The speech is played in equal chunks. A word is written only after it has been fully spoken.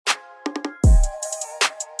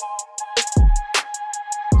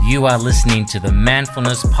You are listening to the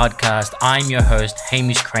Manfulness Podcast. I'm your host,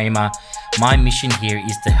 Hamish Kramer. My mission here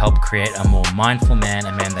is to help create a more mindful man,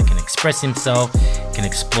 a man that can express himself, can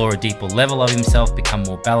explore a deeper level of himself, become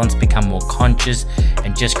more balanced, become more conscious,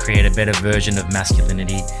 and just create a better version of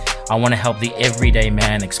masculinity. I want to help the everyday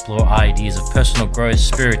man explore ideas of personal growth,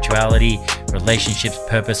 spirituality, relationships,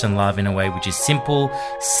 purpose, and love in a way which is simple,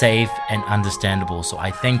 safe, and understandable. So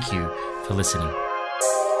I thank you for listening.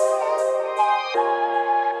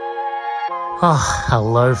 Oh,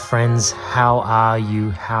 hello friends. How are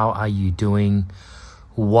you? How are you doing?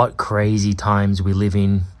 What crazy times we live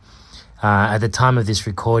in. At the time of this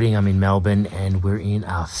recording, I'm in Melbourne and we're in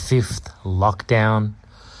our 5th lockdown,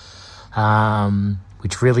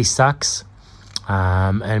 which really sucks.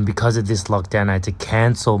 And because of this lockdown, I had to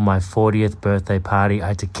cancel my 40th birthday party. I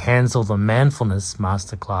had to cancel the Manfulness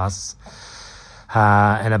Masterclass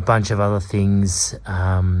and a bunch of other things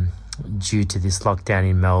due to this lockdown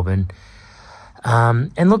in Melbourne.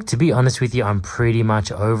 And look, to be honest with you, I'm pretty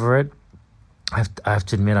much over it. I have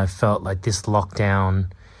to admit, I felt like this lockdown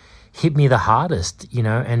hit me the hardest,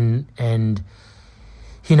 and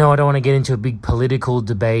I don't want to get into a big political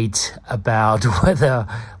debate about whether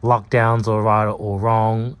lockdowns are right or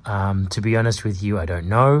wrong. To be honest with you, I don't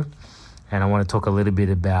know. And I want to talk a little bit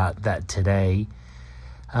about that today.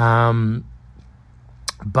 But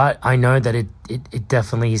I know that it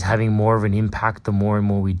definitely is having more of an impact the more and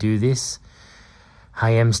more we do this.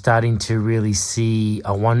 I am starting to really see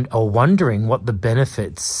or wondering what the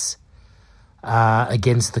benefits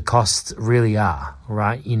against the costs really are,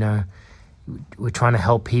 right? We're trying to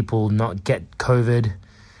help people not get COVID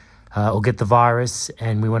or get the virus,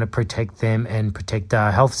 and we want to protect them and protect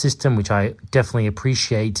our health system, which I definitely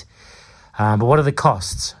appreciate. But what are the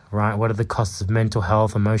costs, right? What are the costs of mental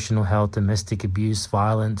health, emotional health, domestic abuse,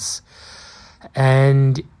 violence?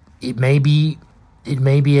 And it may be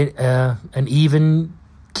an even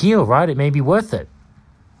keel, right? It may be worth it.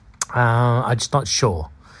 I'm just not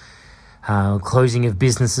sure. Closing of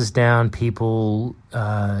businesses down, people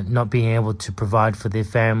not being able to provide for their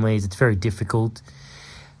families. It's very difficult.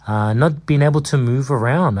 Not being able to move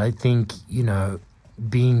around. I think,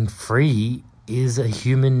 being free is a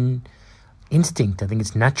human instinct. I think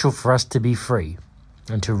it's natural for us to be free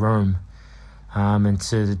and to roam and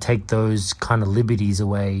to take those kind of liberties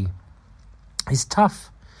away is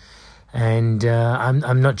tough. And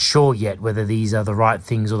I'm not sure yet whether these are the right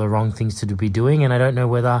things or the wrong things to be doing, and I don't know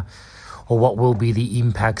whether or what will be the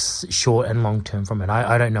impacts short and long term from it.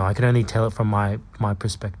 I don't know. I can only tell it from my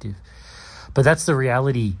perspective. But that's the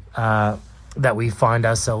reality that we find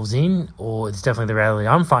ourselves in, or it's definitely the reality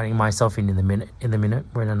I'm finding myself in the minute.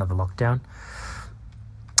 We're in another lockdown.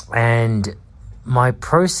 And my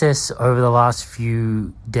process over the last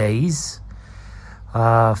few days,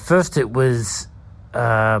 first it was,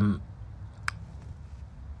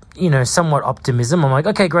 somewhat optimism. I'm like,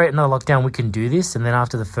 okay, great, another lockdown, we can do this. And then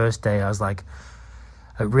after the first day, I was like,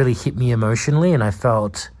 it really hit me emotionally, and I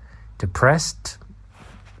felt depressed.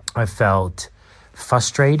 I felt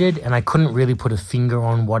frustrated, and I couldn't really put a finger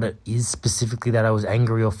on what it is specifically that I was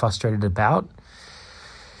angry or frustrated about.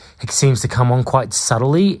 It seems to come on quite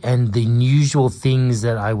subtly, and the usual things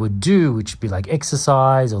that I would do, which would be like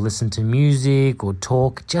exercise or listen to music or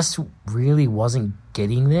talk, just really wasn't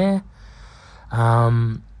getting there.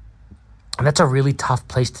 And that's a really tough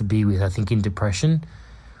place to be with, I think, in depression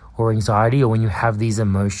or anxiety, or when you have these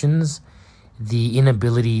emotions, the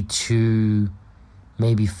inability to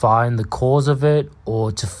maybe find the cause of it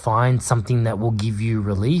or to find something that will give you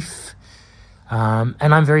relief. And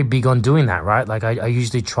I'm very big on doing that, right? Like I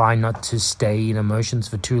usually try not to stay in emotions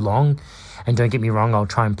for too long. And don't get me wrong, I'll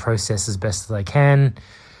try and process as best as I can.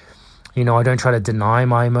 I don't try to deny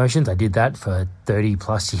my emotions. I did that for 30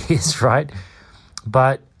 plus years, right?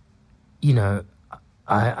 But,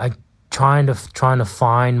 I trying to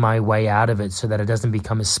find my way out of it so that it doesn't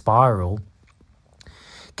become a spiral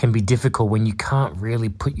can be difficult when you can't really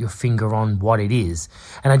put your finger on what it is.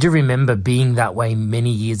 And I do remember being that way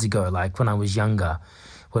many years ago, like when I was younger,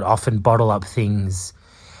 would often bottle up things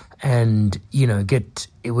and,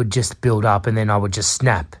 it would just build up and then I would just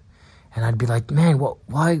snap. And I'd be like, man, what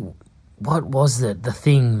was the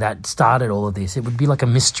thing that started all of this? It would be like a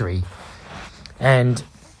mystery. And,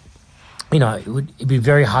 it'd be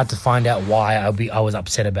very hard to find out why I was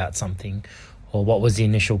upset about something or what was the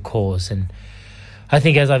initial cause. And I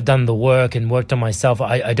think as I've done the work and worked on myself,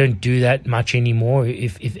 I don't do that much anymore,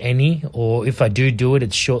 if any, or if I do it,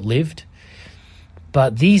 it's short-lived.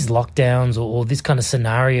 But these lockdowns or this kind of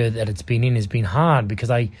scenario that it's been in has been hard because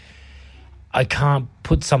I can't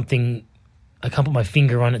put my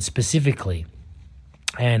finger on it specifically.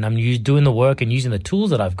 and I'm doing the work and using the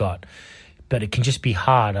tools that I've got, but it can just be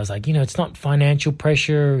hard. I was like, it's not financial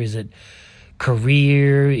pressure. Is it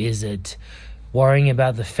career? Is it worrying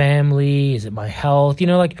about the family? Is it my health?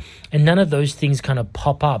 And none of those things kind of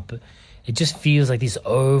pop up. It just feels like this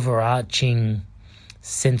overarching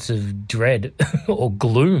sense of dread or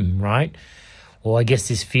gloom, right? Or I guess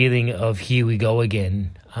this feeling of here we go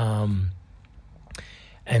again. And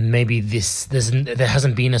maybe there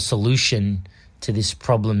hasn't been a solution to this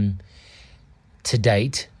problem to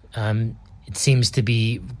date. It seems to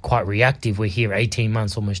be quite reactive. We're here 18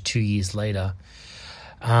 months, almost 2 years later.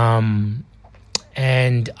 And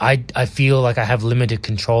I feel like I have limited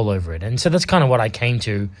control over it. And so that's kind of what I came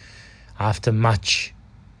to after much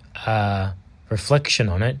reflection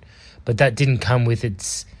on it. But that didn't come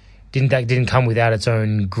without its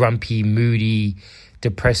own grumpy, moody,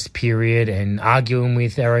 depressed period, and arguing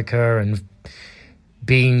with Erica and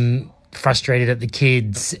being frustrated at the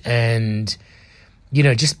kids, and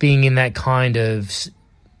just being in that kind of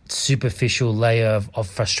superficial layer of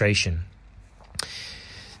frustration.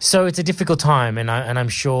 So it's a difficult time, and I'm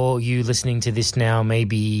sure you listening to this now,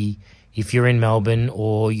 maybe if you're in Melbourne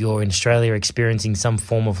or you're in Australia experiencing some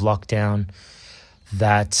form of lockdown,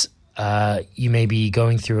 that you may be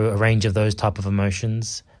going through a range of those type of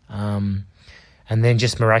emotions. And then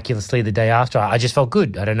just miraculously the day after, I just felt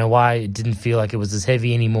good. I don't know why. It didn't feel like it was as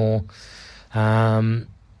heavy anymore. And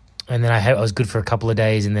then I was good for a couple of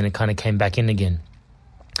days, and then it kind of came back in again.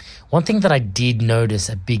 One thing that I did notice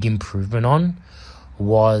a big improvement on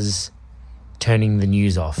was turning the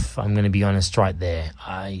news off. I'm going to be honest right there.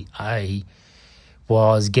 I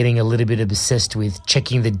was getting a little bit obsessed with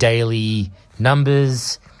checking the daily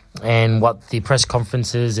numbers and what the press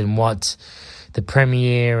conferences and what the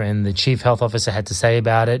Premier and the Chief Health Officer had to say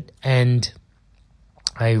about it. And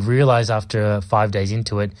I realized after 5 days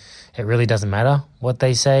into it, it really doesn't matter what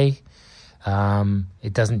they say.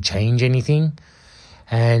 It doesn't change anything.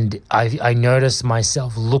 And I noticed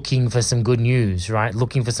myself looking for some good news, right?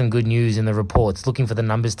 Looking for some good news in the reports, looking for the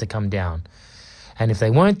numbers to come down. And if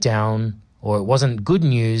they weren't down, or it wasn't good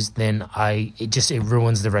news, then it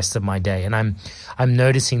ruins the rest of my day. And I'm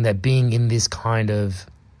noticing that being in this kind of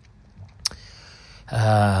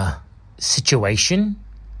situation,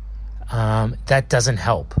 that doesn't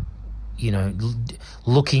help.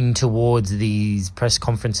 Looking towards these press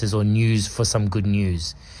conferences or news for some good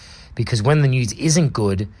news, because when the news isn't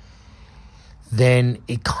good, then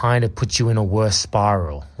it kind of puts you in a worse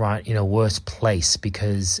spiral, right? In a worse place,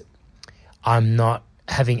 because I'm not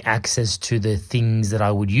having access to the things that I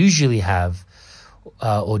would usually have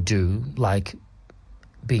or do, like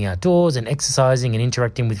being outdoors and exercising and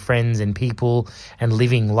interacting with friends and people and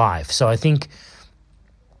living life. So I think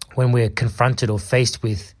when we're confronted or faced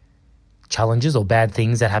with challenges or bad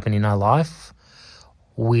things that happen in our life,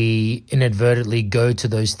 we inadvertently go to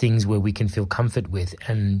those things where we can feel comfort with.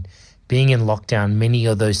 And being in lockdown, many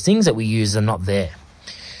of those things that we use are not there.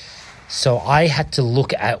 So I had to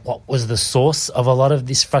look at what was the source of a lot of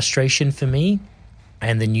this frustration for me,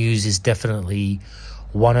 and the news is definitely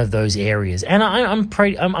one of those areas. And I'm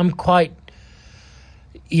quite,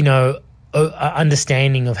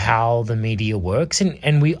 understanding of how the media works, and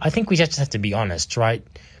I think we just have to be honest, right?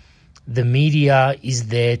 The media is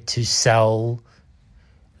there to sell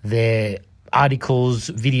their articles,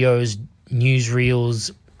 videos,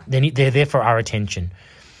 newsreels. They're there for our attention.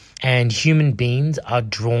 And human beings are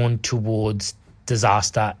drawn towards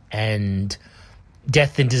disaster and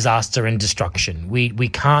death and disaster and destruction. We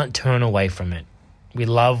can't turn away from it. We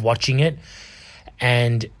love watching it,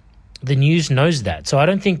 and the news knows that. So I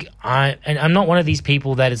don't think I'm not one of these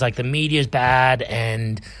people that is like the media's bad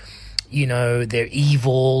and they're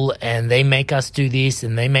evil and they make us do this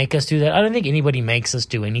and they make us do that. I don't think anybody makes us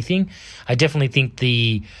do anything. I definitely think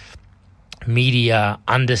the media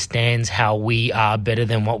understands how we are better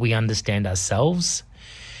than what we understand ourselves.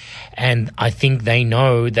 And I think they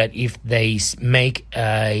know that if they make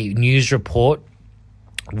a news report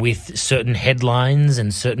with certain headlines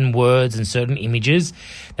and certain words and certain images,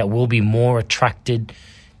 that we'll be more attracted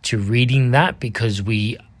to reading that, because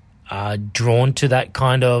we are drawn to that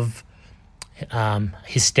kind of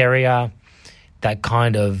hysteria, that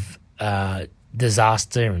kind of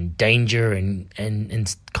disaster and danger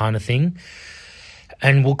and kind of thing.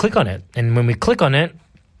 And we'll click on it. And when we click on it,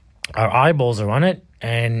 our eyeballs are on it,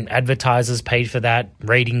 and advertisers paid for that.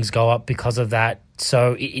 Ratings go up because of that.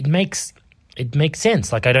 So it makes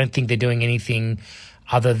sense. Like, I don't think they're doing anything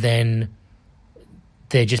other than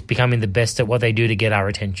they're just becoming the best at what they do to get our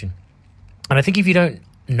attention. And I think if you don't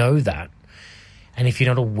know that, and if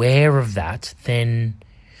you're not aware of that, then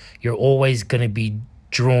you're always going to be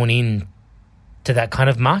drawn in to that kind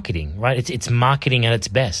of marketing, right? It's marketing at its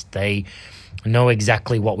best. They know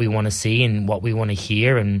exactly what we want to see and what we want to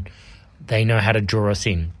hear, and they know how to draw us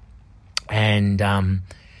in. And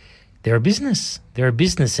they're a business. They're a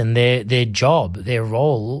business, and their job, their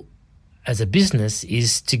role as a business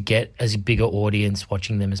is to get as big an audience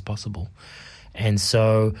watching them as possible. And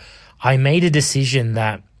so I made a decision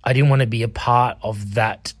that I didn't want to be a part of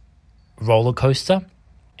that roller coaster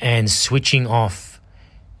and switching off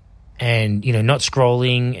and, not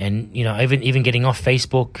scrolling and, even getting off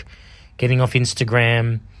Facebook, getting off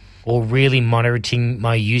Instagram, or really monitoring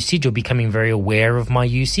my usage or becoming very aware of my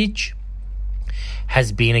usage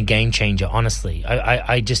has been a game changer, honestly.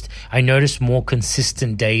 I noticed more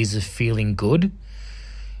consistent days of feeling good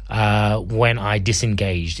when I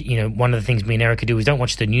disengaged. One of the things me and Erica do is don't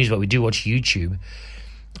watch the news, but we do watch YouTube.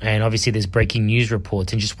 And obviously there's breaking news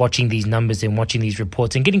reports, and just watching these numbers and watching these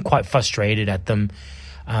reports and getting quite frustrated at them.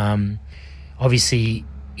 Obviously,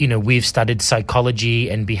 we've studied psychology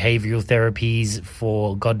and behavioral therapies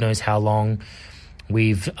for God knows how long.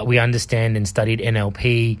 We understand and studied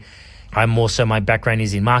NLP. My background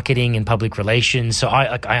is in marketing and public relations. So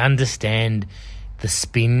I understand the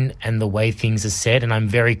spin and the way things are said, and I'm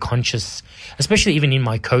very conscious, especially even in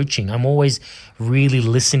my coaching. I'm always really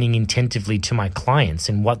listening attentively to my clients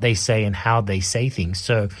and what they say and how they say things.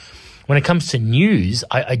 So when it comes to news,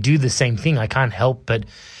 I do the same thing. I can't help but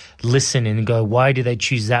listen and go, why do they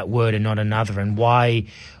choose that word and not another? And why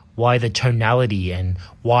the tonality, and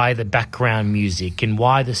why the background music, and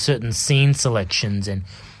why the certain scene selections, and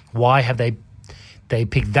why have they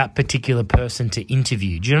picked that particular person to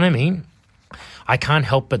interview? Do you know what I mean? I can't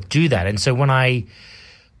help but do that. And so when I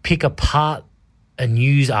pick apart a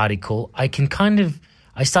news article, I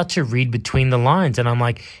start to read between the lines, and I'm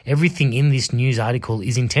like, everything in this news article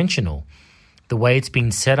is intentional. The way it's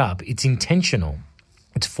been set up, it's intentional.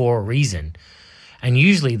 It's for a reason. And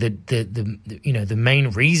usually the main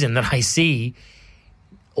reason that I see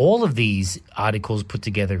all of these articles put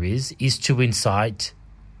together is to incite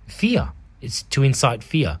fear. It's to incite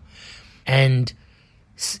fear. And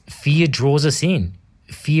fear draws us in.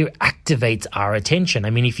 Fear activates our attention. I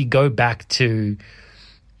mean, if you go back to,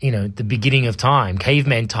 the beginning of time,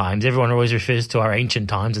 caveman times, everyone always refers to our ancient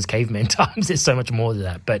times as caveman times. There's so much more to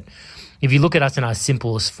that. But if you look at us in our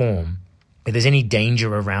simplest form, if there's any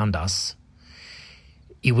danger around us,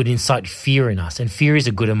 it would incite fear in us. And fear is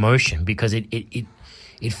a good emotion because it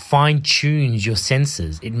fine-tunes your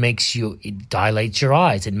senses. It dilates your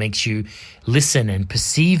eyes. It makes you listen and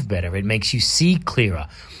perceive better. It makes you see clearer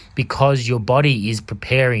because your body is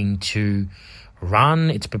preparing to run,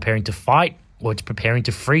 it's preparing to fight, or it's preparing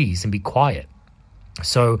to freeze and be quiet.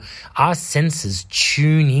 So our senses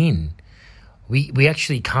tune in. We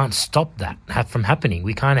actually can't stop that from happening.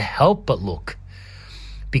 We can't help but look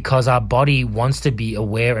because our body wants to be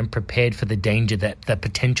aware and prepared for the danger, that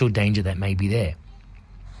potential danger that may be there.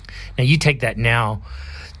 Now, you take that now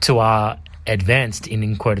to our advanced, in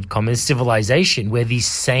inquoted commas, civilization, where these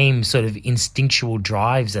same sort of instinctual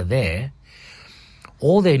drives are there.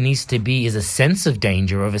 All there needs to be is a sense of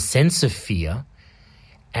danger, of a sense of fear,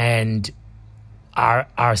 and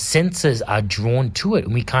our senses are drawn to it,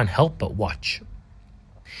 and we can't help but watch.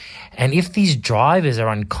 And if these drivers are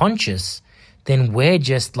unconscious, then we're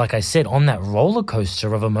just, like I said, on that roller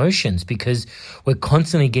coaster of emotions because we're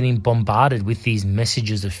constantly getting bombarded with these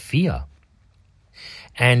messages of fear.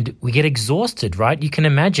 And we get exhausted, right? You can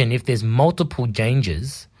imagine if there's multiple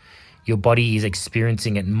dangers, your body is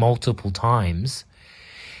experiencing it multiple times,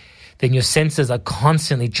 then your senses are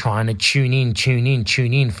constantly trying to tune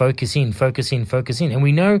in, focus in. And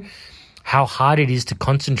we know how hard it is to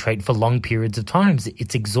concentrate for long periods of time.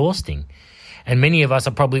 It's exhausting. And many of us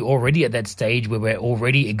are probably already at that stage where we're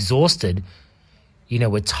already exhausted.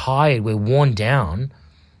 We're tired, we're worn down,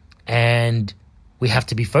 and we have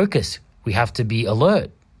to be focused. We have to be alert.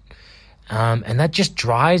 And that just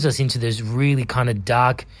drives us into those really kind of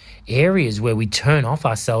dark areas where we turn off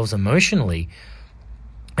ourselves emotionally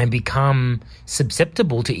and become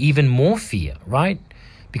susceptible to even more fear, right?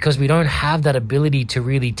 Because we don't have that ability to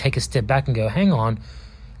really take a step back and go, hang on,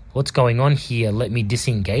 what's going on here? Let me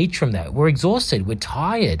disengage from that. We're exhausted. We're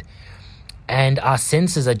tired. And our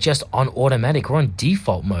senses are just on automatic. We're on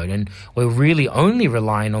default mode. And we're really only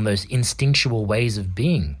relying on those instinctual ways of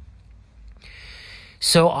being.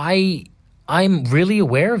 So I'm really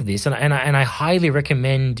aware of this. And I highly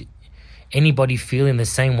recommend anybody feeling the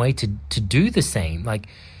same way to do the same. Like,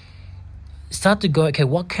 start to go, okay,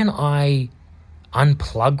 what can I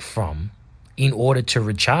unplug from in order to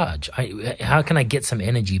recharge? How can I get some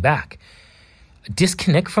energy back?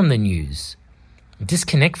 Disconnect from the news.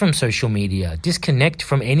 Disconnect from social media. Disconnect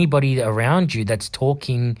from anybody around you that's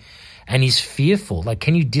talking and is fearful. Like,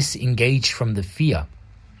 can you disengage from the fear?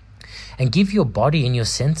 And give your body and your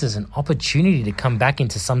senses an opportunity to come back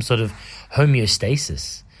into some sort of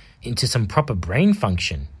homeostasis, into some proper brain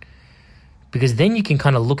function. Because then you can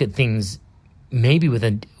kind of look at things maybe with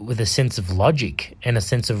a sense of logic and a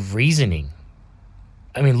sense of reasoning.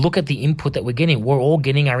 I mean, look at the input that we're getting. We're all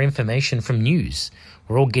getting our information from news.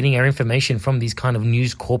 We're all getting our information from these kind of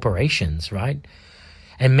news corporations, right?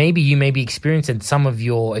 And maybe you may be experiencing some of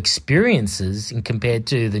your experiences and compared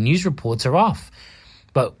to the news reports are off.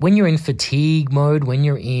 But when you're in fatigue mode, when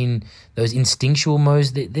you're in those instinctual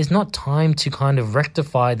modes, there's not time to kind of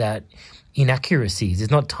rectify that inaccuracies.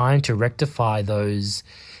 There's not time to rectify those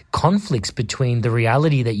conflicts between the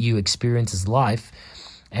reality that you experience as life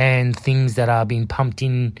and things that are being pumped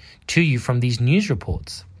in to you from these news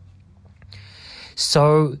reports.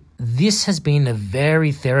 So this has been a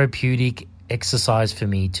very therapeutic exercise for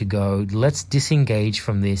me to go, let's disengage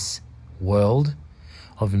from this world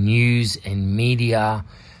of news and media,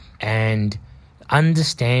 and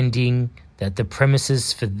understanding that the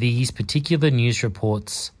premises for these particular news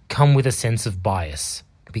reports come with a sense of bias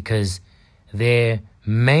because their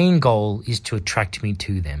main goal is to attract me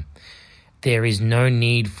to them. There is no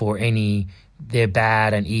need for they're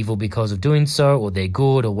bad and evil because of doing so, or they're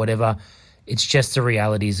good or whatever. It's just the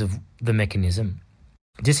realities of the mechanism.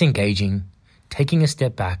 Disengaging, taking a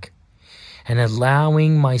step back, and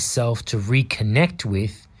allowing myself to reconnect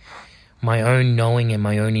with my own knowing and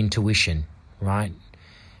my own intuition, right?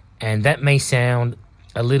 And that may sound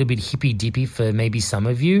a little bit hippy-dippy for maybe some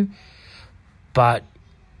of you, but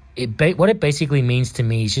what it basically means to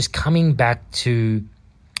me is just coming back to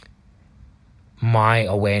my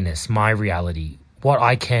awareness, my reality, what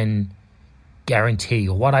I can guarantee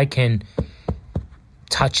or what I can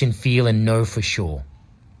touch and feel and know for sure.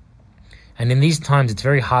 And in these times, it's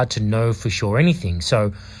very hard to know for sure anything.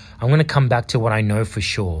 So I'm going to come back to what I know for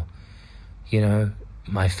sure. You know,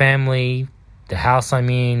 my family, the house I'm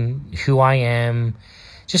in, who I am,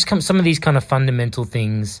 just some of these kind of fundamental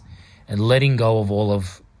things, and letting go of all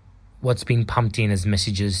of what's being pumped in as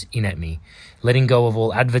messages in at me. Letting go of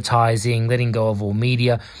all advertising, letting go of all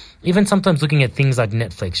media, even sometimes looking at things like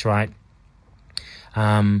Netflix, right?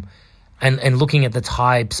 And looking at the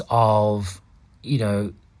types of,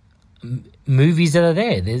 movies that are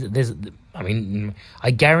there. I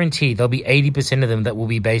guarantee there'll be 80% of them that will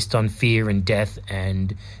be based on fear and death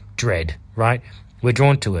and dread, right? We're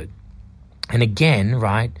drawn to it. And again,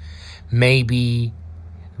 right, maybe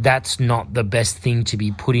that's not the best thing to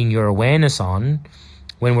be putting your awareness on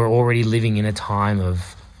when we're already living in a time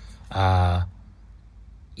of,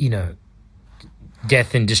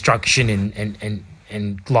 death and destruction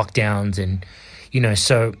and lockdowns and,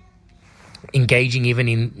 so engaging even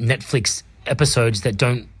in Netflix episodes that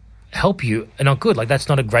don't help you are not good. Like, that's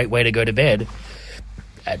not a great way to go to bed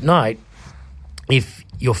at night if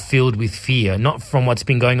you're filled with fear, not from what's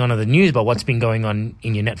been going on in the news, but what's been going on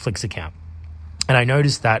in your Netflix account. And I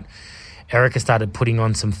noticed that Erica started putting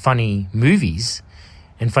on some funny movies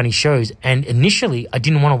and funny shows, and initially I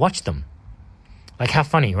didn't want to watch them. Like, how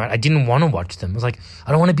funny, right? I didn't want to watch them. I was like,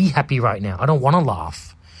 I don't want to be happy right now. I don't want to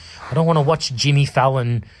laugh. I don't want to watch Jimmy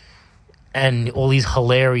Fallon and all these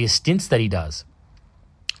hilarious stints that he does.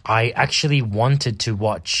 I actually wanted to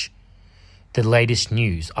watch the latest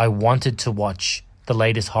news. I wanted to watch the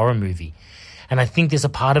latest horror movie. And I think there's a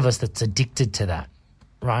part of us that's addicted to that,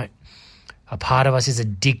 right? A part of us is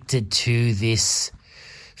addicted to this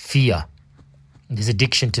fear, this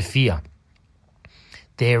addiction to fear.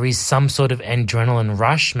 There is some sort of adrenaline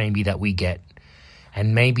rush maybe that we get,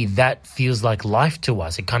 and maybe that feels like life to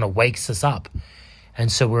us. It kind of wakes us up. And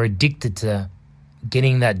so we're addicted to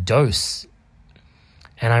getting that dose.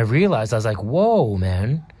 And I realized, I was like, whoa,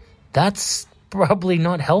 man, that's probably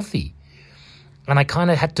not healthy. And I kind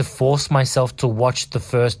of had to force myself to watch the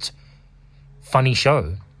first funny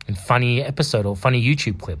show and funny episode or funny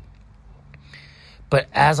YouTube clip. But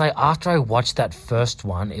after I watched that first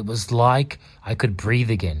one, it was like I could breathe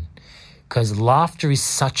again. Because laughter is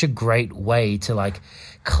such a great way to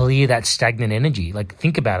clear that stagnant energy. Like,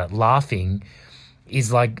 think about it. Laughing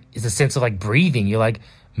is a sense of breathing. You're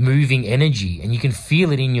moving energy, and you can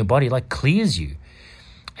feel it in your body. It clears you.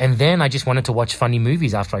 And then I just wanted to watch funny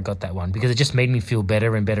movies after I got that one, because it just made me feel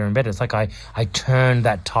better and better and better. It's like I turned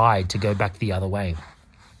that tide to go back the other way.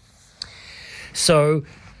 So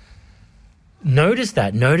notice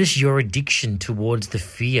that. Notice your addiction towards the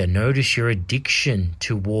fear. Notice your addiction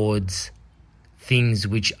towards things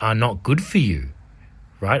which are not good for you,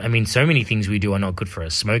 right? I mean, so many things we do are not good for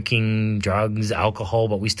us. Smoking, drugs, alcohol,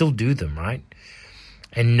 but we still do them, right?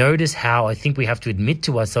 And notice how I think we have to admit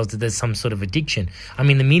to ourselves that there's some sort of addiction. I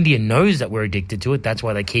mean, the media knows that we're addicted to it. That's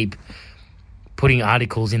why they keep putting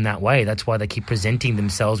articles in that way. That's why they keep presenting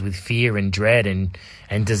themselves with fear and dread and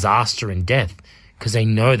disaster and death, because they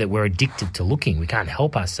know that we're addicted to looking. We can't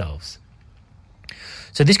help ourselves.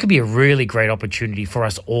 So this could be a really great opportunity for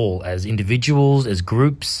us all as individuals, as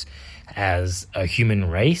groups, as a human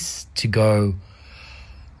race to go,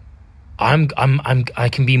 I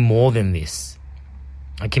can be more than this.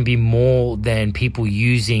 I can be more than people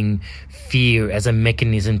using fear as a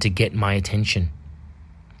mechanism to get my attention.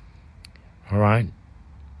 All right?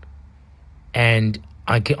 And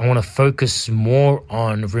I want to focus more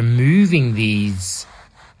on removing these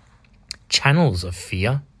channels of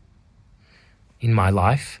fear in my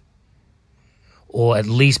life, or at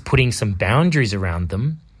least putting some boundaries around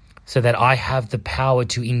them so that I have the power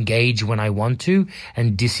to engage when I want to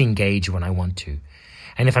and disengage when I want to.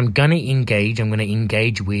 And if I'm going to engage, I'm going to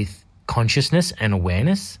engage with consciousness and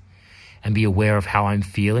awareness and be aware of how I'm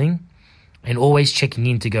feeling, and always checking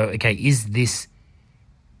in to go, okay, is this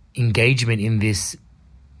engagement in this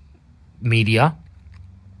media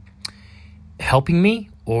helping me,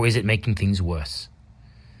 or is it making things worse?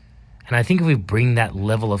 And I think if we bring that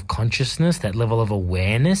level of consciousness, that level of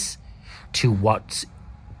awareness to what's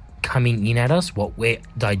coming in at us, what we're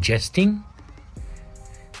digesting,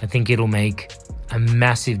 I think it'll make a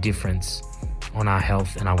massive difference on our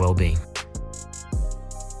health and our well-being.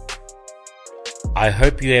 I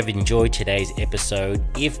hope you have enjoyed today's episode.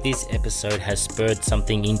 If this episode has spurred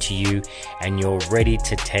something into you and you're ready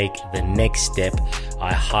to take the next step,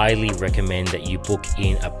 I highly recommend that you book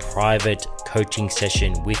in a private coaching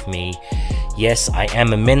session with me. Yes, I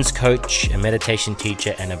am a men's coach, a meditation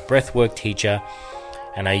teacher, and a breathwork teacher,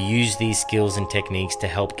 and I use these skills and techniques to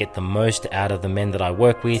help get the most out of the men that I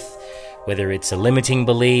work with, whether it's a limiting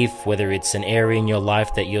belief, whether it's an area in your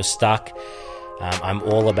life that you're stuck. I'm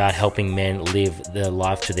all about helping men live their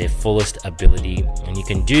life to their fullest ability. And you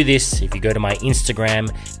can do this if you go to my Instagram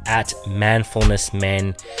at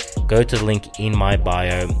manfulnessmen, go to the link in my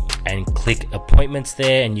bio and click appointments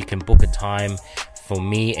there, and you can book a time for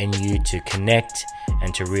me and you to connect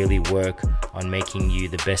and to really work on making you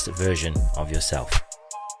the best version of yourself.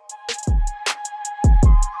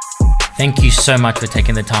 Thank you so much for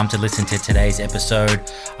taking the time to listen to today's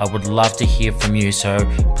episode. I would love to hear from you, so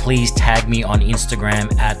please tag me on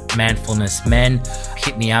Instagram at manfulnessmen.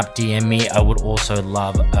 Hit me up, DM me. I would also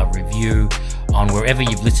love a review on wherever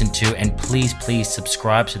you've listened to, and please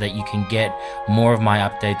subscribe so that you can get more of my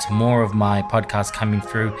updates, more of my podcasts coming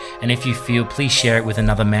through. And if you feel, please share it with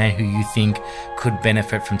another man who you think could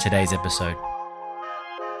benefit from today's episode.